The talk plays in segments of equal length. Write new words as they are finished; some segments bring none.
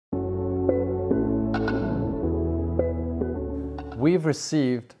we've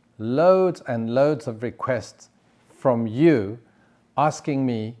received loads and loads of requests from you asking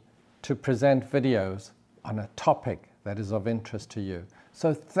me to present videos on a topic that is of interest to you.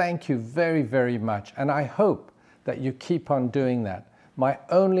 So thank you very, very much, and I hope that you keep on doing that. My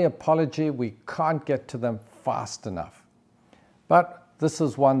only apology, we can't get to them fast enough. But this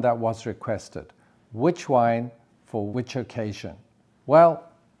is one that was requested. Which wine for which occasion? Well,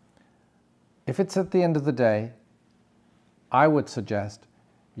 if it's at the end of the day, I would suggest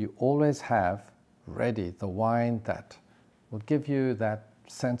you always have ready the wine that will give you that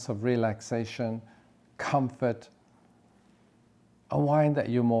sense of relaxation, comfort, a wine that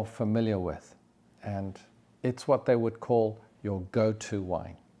you're more familiar with, and it's what they would call your go-to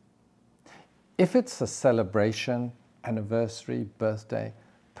wine. If it's a celebration, anniversary, birthday,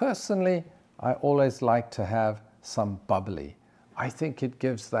 personally, I always like to have some bubbly. I think it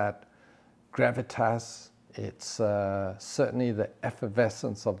gives that gravitas. It's certainly the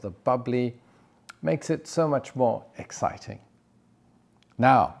effervescence of the bubbly makes it so much more exciting.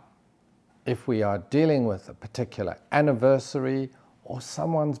 Now, if we are dealing with a particular anniversary or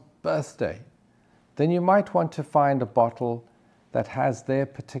someone's birthday, then you might want to find a bottle that has their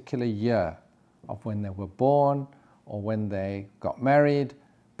particular year of when they were born or when they got married,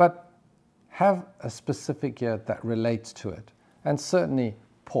 but have a specific year that relates to it. And certainly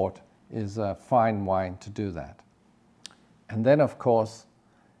port is a fine wine to do that. And then, of course,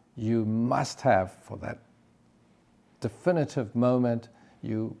 you must have, for that definitive moment,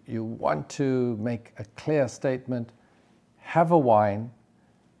 you want to make a clear statement, have a wine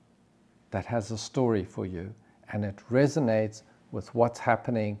that has a story for you and it resonates with what's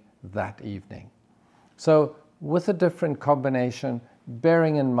happening that evening. So with a different combination,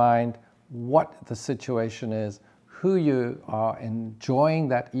 bearing in mind what the situation is, who you are enjoying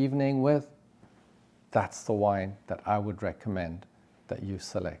that evening with, that's the wine that I would recommend that you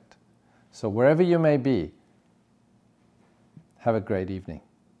select. So wherever you may be, have a great evening.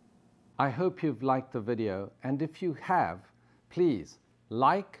 I hope you've liked the video, and if you have, please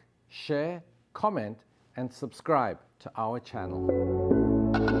like, share, comment, and subscribe to our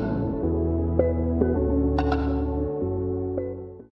channel.